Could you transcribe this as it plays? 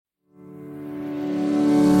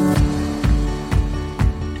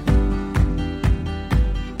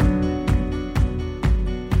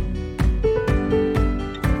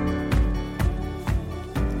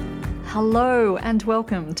Hello and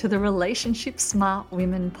welcome to the Relationship Smart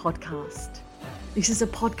Women podcast. This is a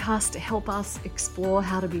podcast to help us explore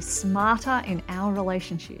how to be smarter in our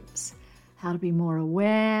relationships, how to be more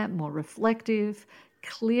aware, more reflective,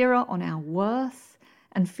 clearer on our worth,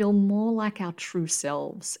 and feel more like our true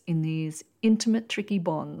selves in these intimate, tricky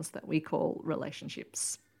bonds that we call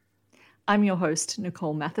relationships. I'm your host,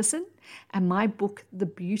 Nicole Matheson, and my book, The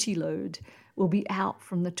Beauty Load, will be out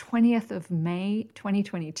from the 20th of May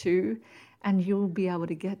 2022, and you'll be able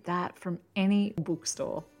to get that from any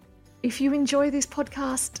bookstore. If you enjoy this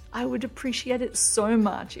podcast, I would appreciate it so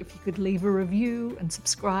much if you could leave a review and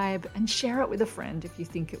subscribe and share it with a friend if you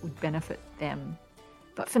think it would benefit them.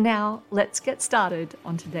 But for now, let's get started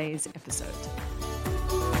on today's episode.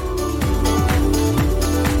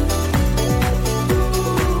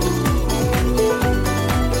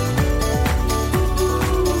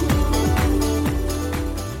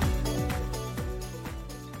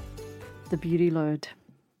 The Beauty Load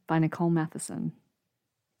by Nicole Matheson.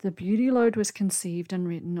 The Beauty Load was conceived and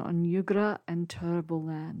written on Yugra and Turrbal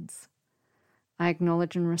lands. I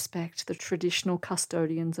acknowledge and respect the traditional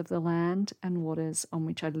custodians of the land and waters on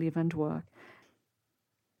which I live and work.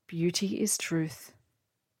 Beauty is truth,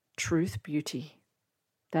 truth beauty.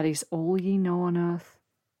 That is all ye know on earth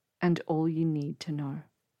and all ye need to know.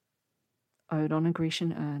 Ode on a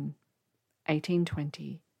Grecian Urn,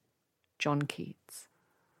 1820, John Keats.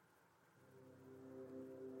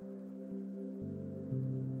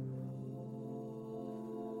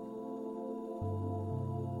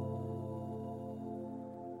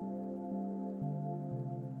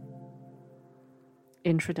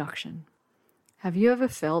 Introduction. Have you ever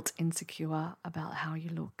felt insecure about how you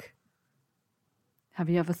look? Have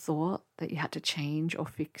you ever thought that you had to change or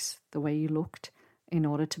fix the way you looked in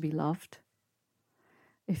order to be loved?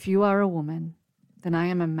 If you are a woman, then I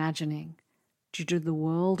am imagining, due to the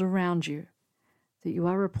world around you, that you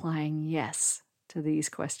are replying yes to these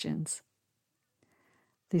questions.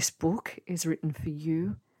 This book is written for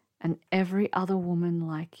you and every other woman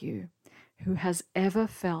like you who has ever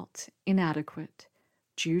felt inadequate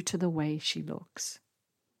due to the way she looks.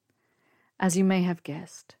 As you may have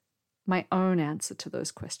guessed, my own answer to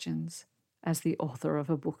those questions, as the author of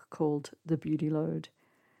a book called The Beauty Load,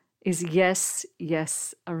 is yes,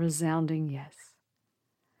 yes, a resounding yes.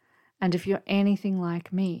 And if you're anything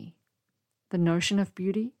like me, the notion of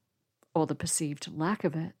beauty, or the perceived lack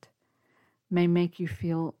of it, may make you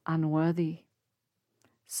feel unworthy.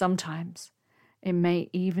 Sometimes it may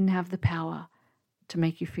even have the power to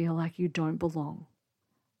make you feel like you don't belong,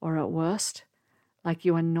 or at worst, like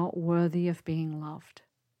you are not worthy of being loved.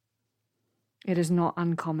 It is not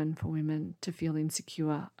uncommon for women to feel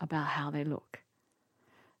insecure about how they look.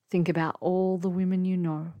 Think about all the women you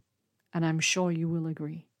know, and I'm sure you will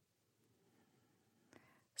agree.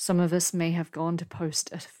 Some of us may have gone to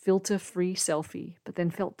post a filter-free selfie, but then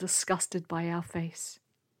felt disgusted by our face.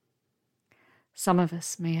 Some of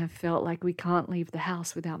us may have felt like we can't leave the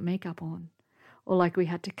house without makeup on, or like we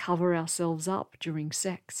had to cover ourselves up during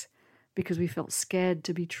sex because we felt scared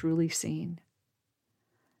to be truly seen.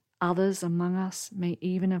 Others among us may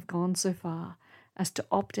even have gone so far as to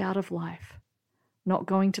opt out of life, not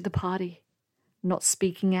going to the party, not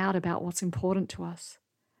speaking out about what's important to us,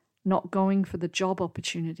 not going for the job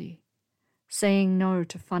opportunity, saying no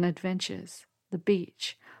to fun adventures, the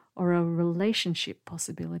beach, or a relationship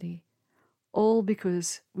possibility, all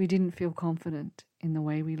because we didn't feel confident in the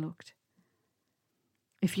way we looked.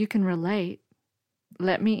 If you can relate,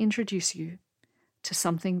 let me introduce you to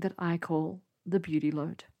something that I call the beauty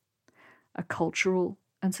load, a cultural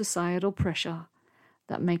and societal pressure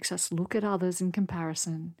that makes us look at others in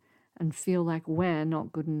comparison and feel like we're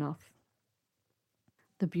not good enough.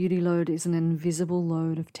 The beauty load is an invisible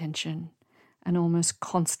load of tension, an almost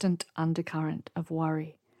constant undercurrent of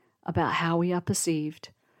worry about how we are perceived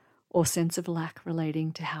or sense of lack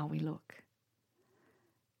relating to how we look.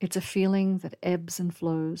 It's a feeling that ebbs and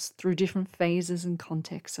flows through different phases and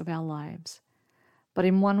contexts of our lives, but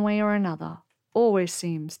in one way or another always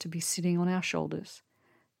seems to be sitting on our shoulders,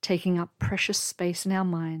 taking up precious space in our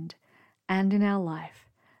mind and in our life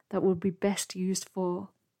that would be best used for,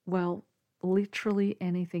 well, literally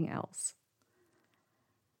anything else.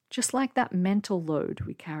 Just like that mental load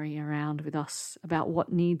we carry around with us about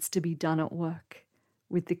what needs to be done at work,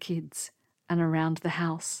 with the kids, and around the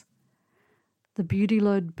house. The beauty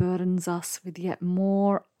load burdens us with yet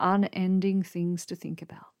more unending things to think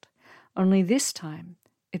about. Only this time,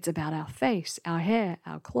 it's about our face, our hair,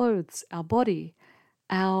 our clothes, our body,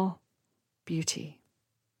 our beauty.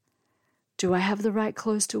 Do I have the right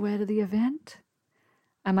clothes to wear to the event?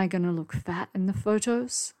 Am I going to look fat in the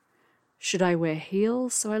photos? Should I wear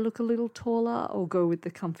heels so I look a little taller, or go with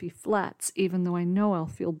the comfy flats even though I know I'll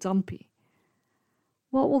feel dumpy?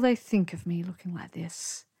 What will they think of me looking like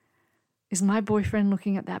this? Is my boyfriend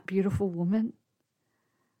looking at that beautiful woman?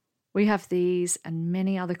 We have these and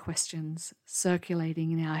many other questions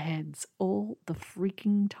circulating in our heads all the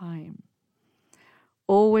freaking time.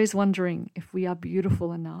 Always wondering if we are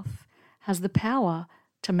beautiful enough has the power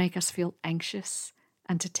to make us feel anxious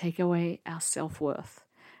and to take away our self-worth,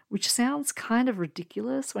 which sounds kind of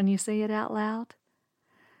ridiculous when you say it out loud.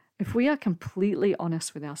 If we are completely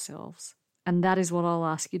honest with ourselves, and that is what I'll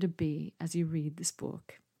ask you to be as you read this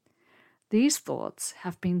book, these thoughts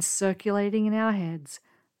have been circulating in our heads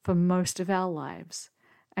for most of our lives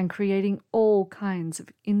and creating all kinds of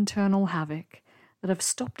internal havoc that have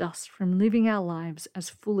stopped us from living our lives as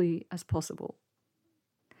fully as possible.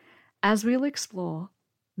 As we'll explore,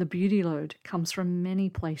 the beauty load comes from many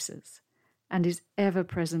places and is ever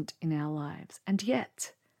present in our lives, and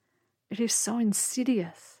yet it is so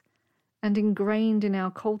insidious and ingrained in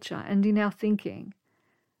our culture and in our thinking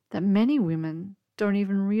that many women don't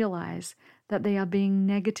even realize that they are being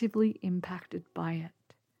negatively impacted by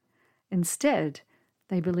it. Instead,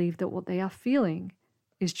 they believe that what they are feeling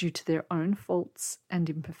is due to their own faults and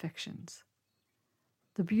imperfections.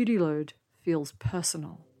 The beauty load feels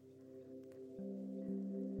personal.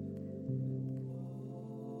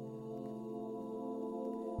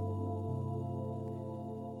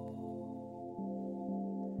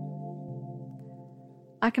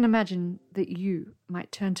 I can imagine that you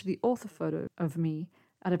might turn to the author photo of me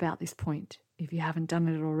at about this point. If you haven't done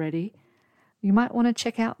it already, you might want to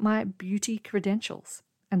check out my beauty credentials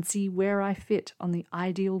and see where I fit on the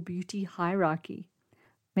ideal beauty hierarchy.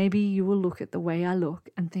 Maybe you will look at the way I look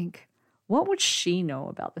and think, what would she know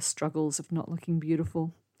about the struggles of not looking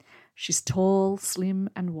beautiful? She's tall,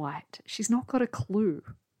 slim, and white. She's not got a clue.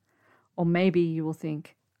 Or maybe you will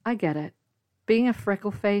think, I get it. Being a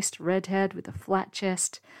freckle-faced redhead with a flat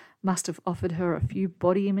chest must have offered her a few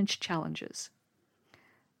body image challenges.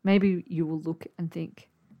 Maybe you will look and think,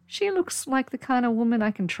 she looks like the kind of woman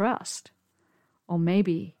I can trust. Or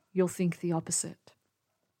maybe you'll think the opposite.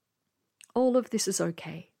 All of this is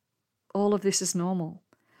okay. All of this is normal.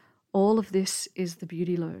 All of this is the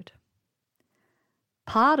beauty load.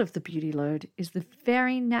 Part of the beauty load is the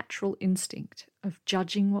very natural instinct of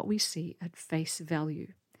judging what we see at face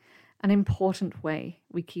value, an important way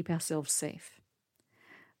we keep ourselves safe.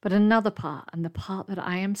 But another part, and the part that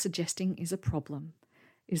I am suggesting is a problem,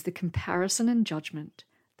 is the comparison and judgment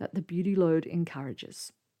that the beauty load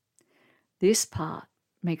encourages. This part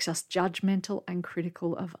makes us judgmental and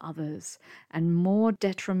critical of others, and more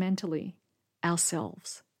detrimentally,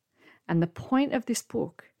 ourselves. And the point of this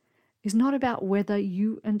book is not about whether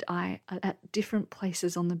you and I are at different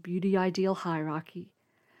places on the beauty ideal hierarchy.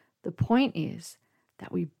 The point is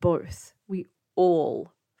that we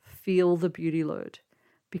all feel the beauty load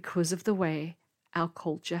because of the way our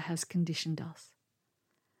culture has conditioned us.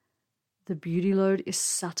 The beauty load is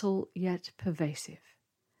subtle yet pervasive.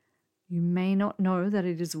 You may not know that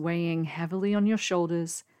it is weighing heavily on your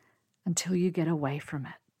shoulders until you get away from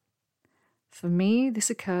it. For me, this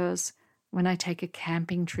occurs when I take a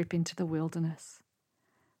camping trip into the wilderness.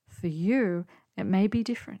 For you, it may be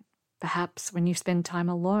different, perhaps when you spend time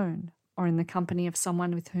alone or in the company of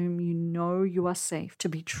someone with whom you know you are safe to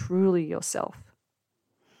be truly yourself.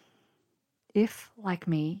 If, like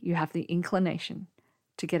me, you have the inclination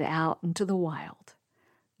to get out into the wild,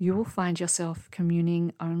 you will find yourself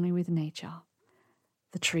communing only with nature,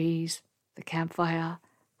 the trees, the campfire,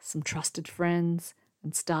 some trusted friends,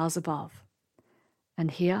 and stars above.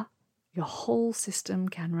 And here, your whole system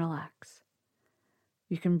can relax.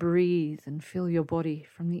 You can breathe and feel your body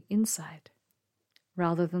from the inside,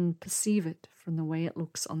 rather than perceive it from the way it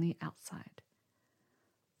looks on the outside.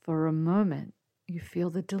 For a moment, you feel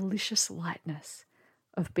the delicious lightness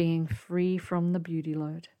of being free from the beauty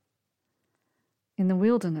load. In the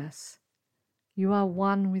wilderness, you are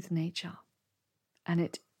one with nature, and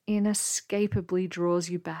it inescapably draws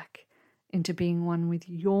you back into being one with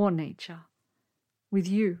your nature, with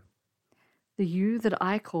you, the you that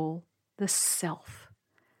I call the self,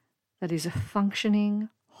 that is a functioning,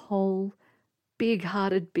 whole,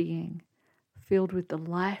 big-hearted being filled with the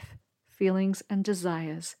life, feelings, and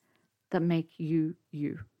desires that make you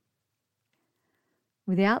you.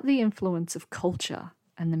 Without the influence of culture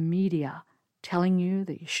and the media telling you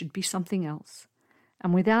that you should be something else,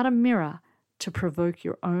 and without a mirror to provoke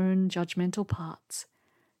your own judgmental parts,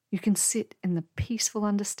 you can sit in the peaceful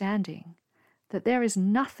understanding that there is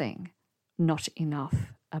nothing not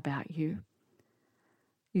enough about you.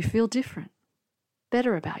 You feel different,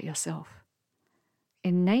 better about yourself.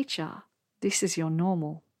 In nature, This is your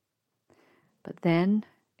normal. But then,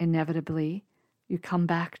 inevitably, you come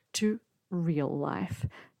back to real life,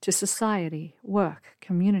 to society, work,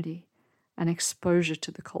 community, and exposure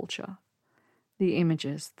to the culture. The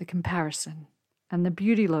images, the comparison, and the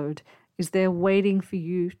beauty load is there waiting for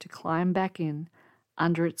you to climb back in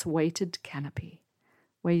under its weighted canopy,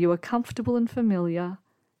 where you are comfortable and familiar,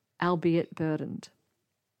 albeit burdened.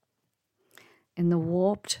 In the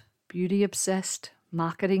warped, beauty-obsessed,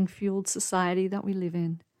 marketing-fueled society that we live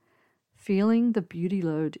in, feeling the beauty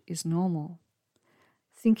load is normal.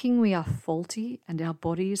 Thinking we are faulty and our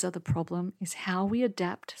bodies are the problem is how we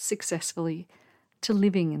adapt successfully to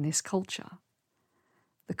living in this culture.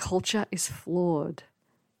 The culture is flawed.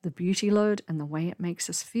 The beauty load and the way it makes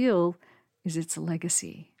us feel is its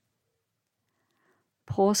legacy.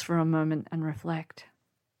 Pause for a moment and reflect.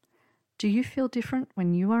 Do you feel different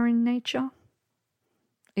when you are in nature?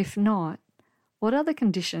 If not, what are the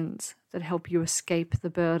conditions that help you escape the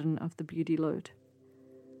burden of the beauty load?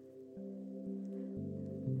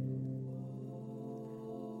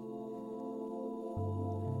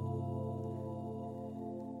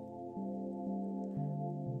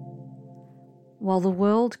 While the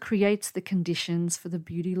world creates the conditions for the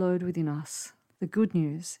beauty load within us, the good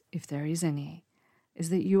news, if there is any, is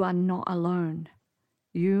that you are not alone.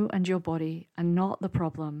 You and your body are not the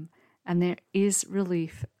problem, and there is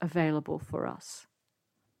relief available for us.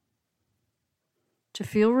 To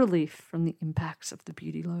feel relief from the impacts of the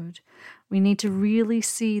beauty load, we need to really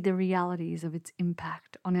see the realities of its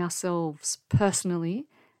impact on ourselves personally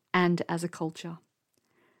and as a culture.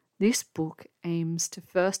 This book aims to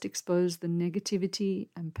first expose the negativity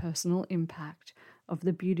and personal impact of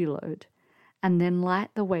the beauty load, and then light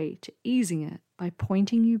the way to easing it by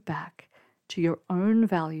pointing you back to your own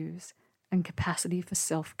values and capacity for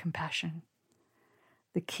self-compassion.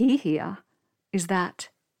 The key here is that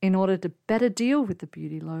in order to better deal with the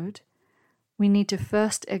beauty load, we need to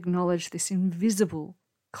first acknowledge this invisible,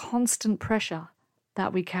 constant pressure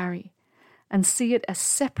that we carry and see it as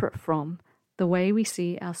separate from the way we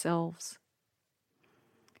see ourselves.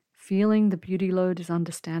 Feeling the beauty load is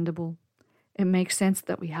understandable. It makes sense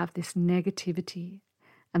that we have this negativity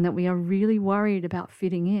and that we are really worried about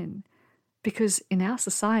fitting in, because in our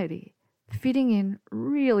society, fitting in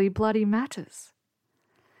really bloody matters.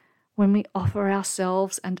 When we offer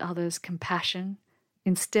ourselves and others compassion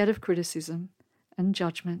instead of criticism and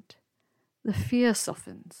judgment, the fear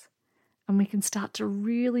softens and we can start to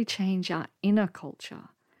really change our inner culture,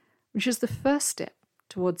 which is the first step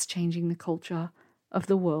towards changing the culture of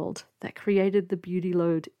the world that created the beauty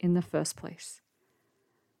load in the first place.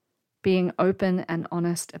 Being open and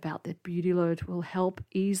honest about the beauty load will help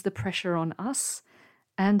ease the pressure on us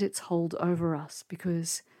and its hold over us,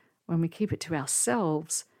 because when we keep it to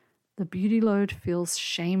ourselves, the beauty load feels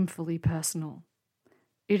shamefully personal.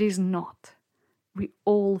 It is not. We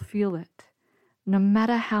all feel it, no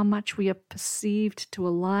matter how much we are perceived to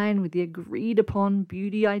align with the agreed upon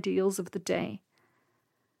beauty ideals of the day.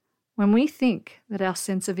 When we think that our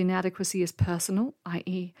sense of inadequacy is personal,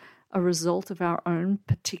 i.e., a result of our own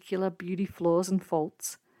particular beauty flaws and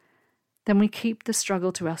faults, then we keep the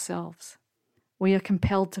struggle to ourselves. We are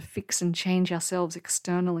compelled to fix and change ourselves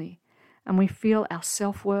externally, and we feel our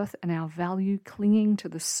self-worth and our value clinging to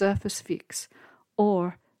the surface fix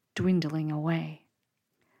or dwindling away.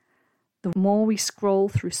 The more we scroll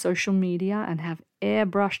through social media and have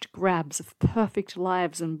airbrushed grabs of perfect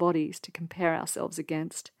lives and bodies to compare ourselves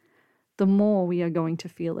against, the more we are going to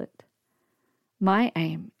feel it. My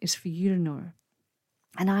aim is for you to know,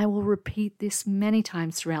 and I will repeat this many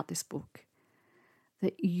times throughout this book,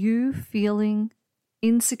 that you feeling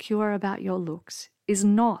insecure about your looks is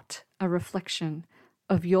not a reflection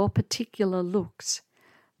of your particular looks,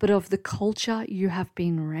 but of the culture you have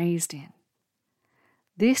been raised in.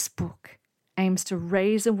 This book aims to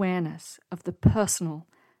raise awareness of the personal,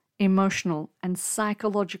 emotional, and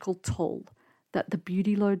psychological toll that the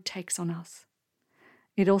beauty load takes on us.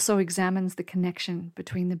 It also examines the connection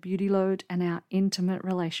between the beauty load and our intimate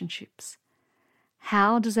relationships.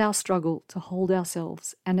 How does our struggle to hold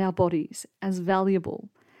ourselves and our bodies as valuable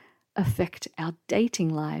affect our dating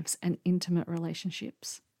lives and intimate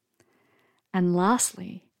relationships? And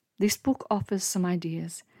lastly, this book offers some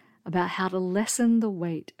ideas about how to lessen the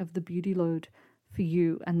weight of the beauty load for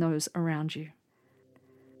you and those around you.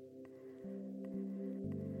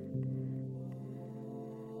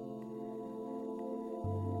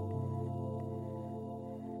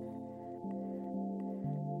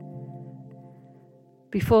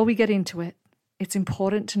 Before we get into it, it's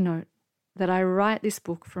important to note that I write this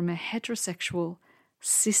book from a heterosexual,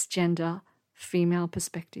 cisgender, female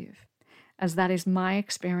perspective, as that is my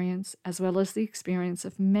experience as well as the experience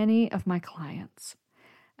of many of my clients,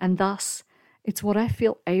 and thus it's what I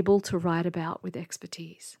feel able to write about with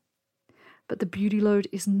expertise. But the beauty load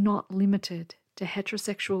is not limited to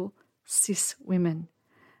heterosexual cis women.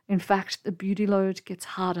 In fact, the beauty load gets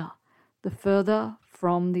harder the further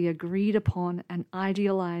from the agreed upon and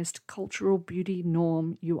idealized cultural beauty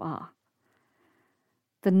norm you are.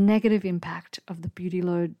 The negative impact of the beauty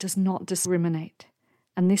load does not discriminate,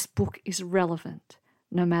 and this book is relevant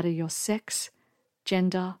no matter your sex,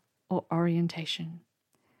 gender, or orientation.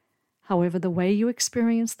 However, the way you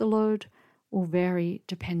experience the load will vary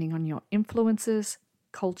depending on your influences,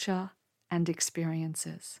 culture, and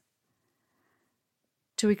experiences.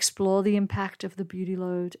 To explore the impact of the beauty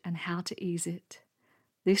load and how to ease it,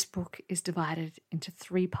 this book is divided into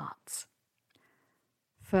 3 parts.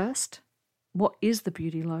 First, what is the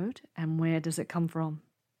beauty load and where does it come from?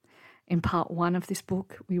 In part 1 of this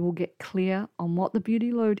book, we will get clear on what the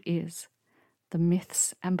beauty load is, the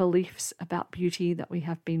myths and beliefs about beauty that we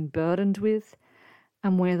have been burdened with,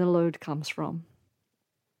 and where the load comes from.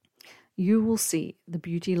 You will see the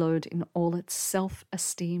beauty load in all its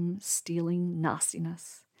self-esteem stealing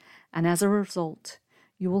nastiness, and as a result,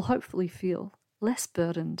 you will hopefully feel less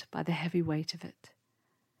burdened by the heavy weight of it.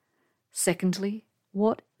 Secondly,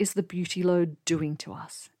 what is the beauty load doing to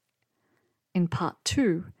us? In part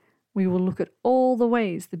 2, we will look at all the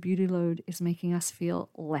ways the beauty load is making us feel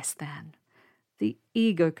less than. The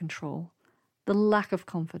ego control, the lack of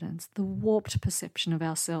confidence, the warped perception of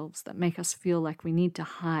ourselves that make us feel like we need to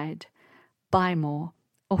hide, buy more,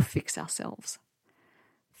 or fix ourselves.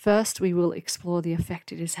 First, we will explore the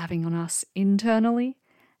effect it is having on us internally,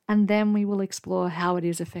 and then we will explore how it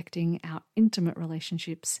is affecting our intimate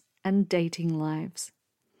relationships and dating lives.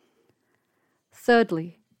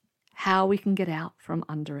 Thirdly, how we can get out from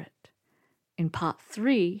under it. In part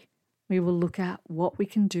 3, we will look at what we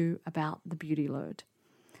can do about the beauty load.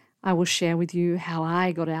 I will share with you how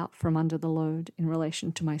I got out from under the load in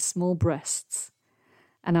relation to my small breasts,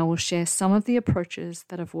 and I will share some of the approaches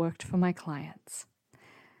that have worked for my clients.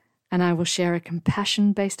 And I will share a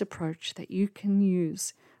compassion-based approach that you can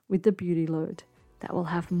use with the beauty load that will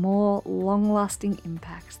have more long-lasting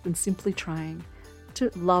impacts than simply trying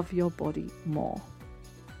to love your body more.